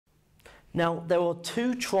Now, there are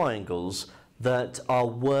two triangles that are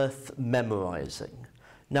worth memorizing.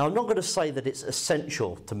 Now, I'm not going to say that it's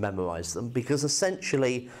essential to memorize them, because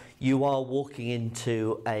essentially you are walking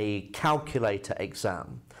into a calculator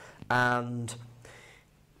exam. And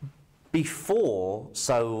before,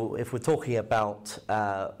 so if we're talking about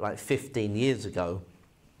like 15 years ago,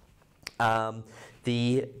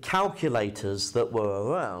 the calculators that were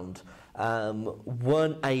around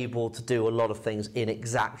weren't able to do a lot of things in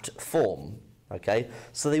exact form, okay?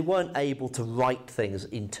 So they weren't able to write things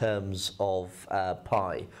in terms of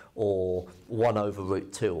pi or 1 over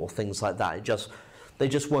root 2 or things like that. They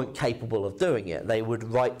just weren't capable of doing it. They would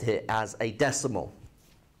write it as a decimal,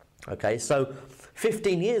 okay? So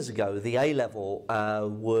 15 years ago, the A-level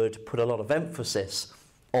would put a lot of emphasis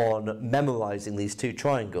on memorizing these two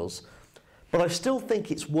triangles, but I still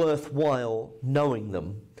think it's worthwhile knowing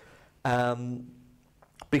them,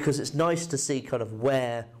 because it's nice to see kind of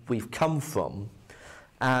where we've come from,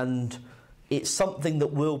 and it's something that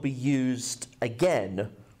will be used again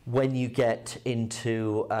when you get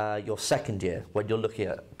into your second year, when you're looking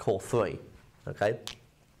at Core 3, okay?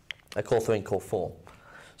 Core 3 and Core 4.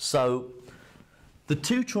 So the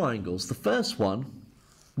two triangles, the first one,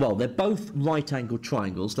 well, they're both right-angled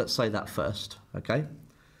triangles, let's say that first, okay?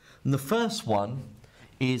 And the first one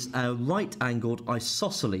is a right-angled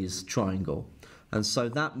isosceles triangle. And so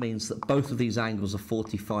that means that both of these angles are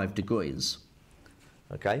 45 degrees.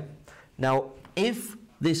 Okay? Now, if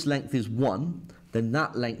this length is 1, then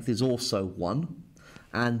that length is also 1.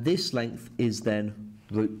 And this length is then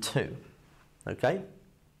root 2. Okay?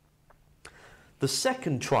 The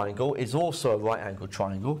second triangle is also a right-angled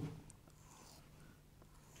triangle.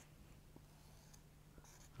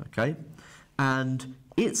 Okay? And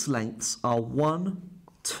its lengths are 1,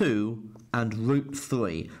 2, and root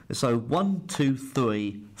 3. So 1, 2,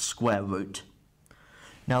 3 square root.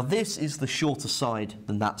 Now this is the shorter side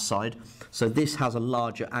than that side, so this has a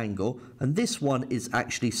larger angle, and this one is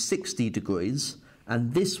actually 60 degrees,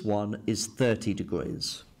 and this one is 30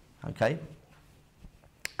 degrees. Okay?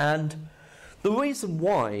 And the reason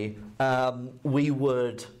why we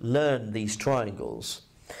would learn these triangles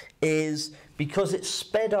is because it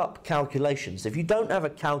sped up calculations. If you don't have a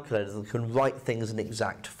calculator that can write things in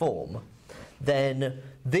exact form, then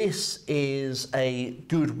this is a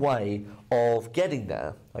good way of getting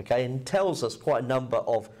there, okay, and tells us quite a number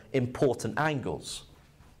of important angles.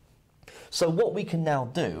 So what we can now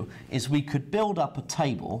do is we could build up a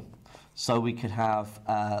table. So we could have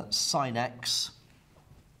sine x,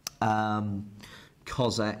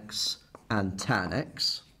 cos x, and tan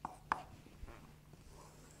x.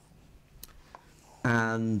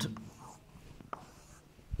 And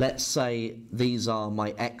let's say these are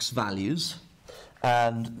my x values,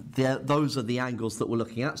 and those are the angles that we're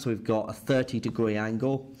looking at. So we've got a 30-degree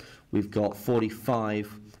angle, we've got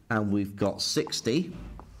 45, and we've got 60.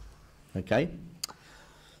 Okay?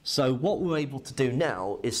 So what we're able to do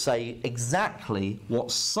now is say exactly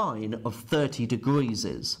what sine of 30 degrees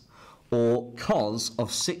is, or cos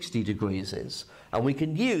of 60 degrees is. And we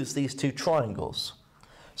can use these two triangles.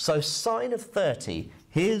 So sine of 30,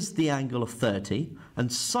 here's the angle of 30,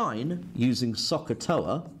 and sine, using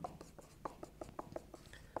SOHCAHTOA,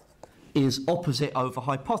 is opposite over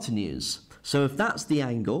hypotenuse. So if that's the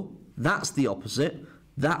angle, that's the opposite,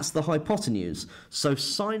 that's the hypotenuse. So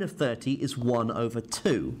sine of 30 is 1 over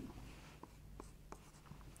 2.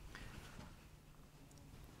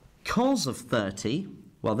 Cos of 30,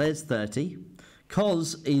 well, there's 30.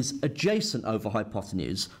 Cos is adjacent over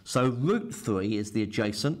hypotenuse, so root 3 is the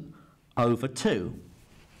adjacent over 2.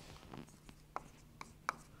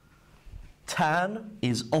 Tan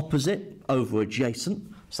is opposite over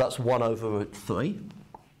adjacent, so that's 1 over root 3.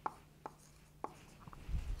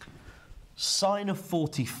 Sine of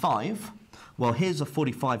 45, well, here's a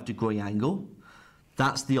 45-degree angle.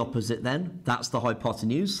 That's the opposite then, that's the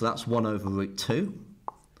hypotenuse, so that's 1 over root 2.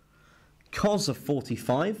 Cos of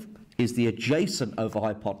 45 is the adjacent over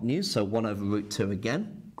hypotenuse, so 1 over root 2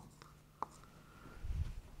 again.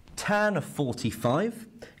 Tan of 45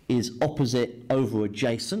 is opposite over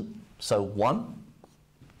adjacent, so 1.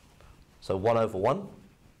 So 1 over 1.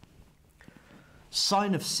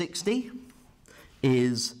 Sine of 60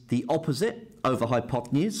 is the opposite over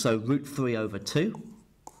hypotenuse, so root 3 over 2.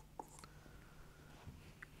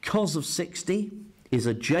 Cos of 60 is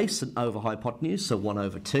adjacent over hypotenuse, so 1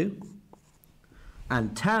 over 2.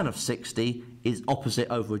 And tan of 60 is opposite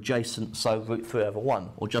over adjacent, so root 3 over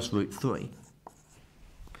 1, or just root 3.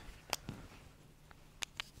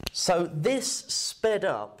 So this sped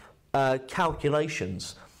up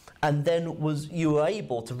calculations, and then you were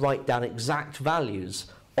able to write down exact values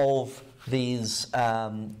of these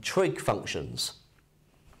trig functions,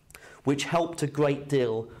 which helped a great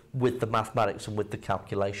deal with the mathematics and with the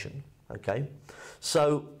calculation. Okay,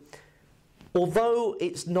 so although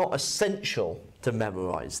it's not essential to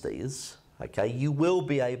memorize these, okay, you will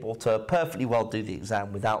be able to perfectly well do the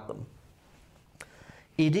exam without them.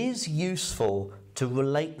 It is useful to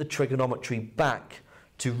relate the trigonometry back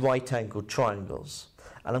to right-angled triangles.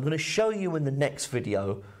 And I'm going to show you in the next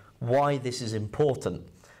video why this is important,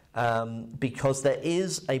 because there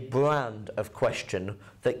is a brand of question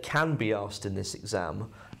that can be asked in this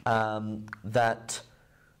exam that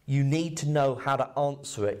you need to know how to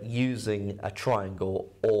answer it using a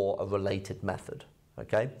triangle or a related method.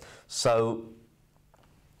 Okay, so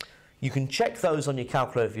you can check those on your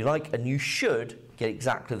calculator if you like, and you should get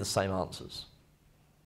exactly the same answers.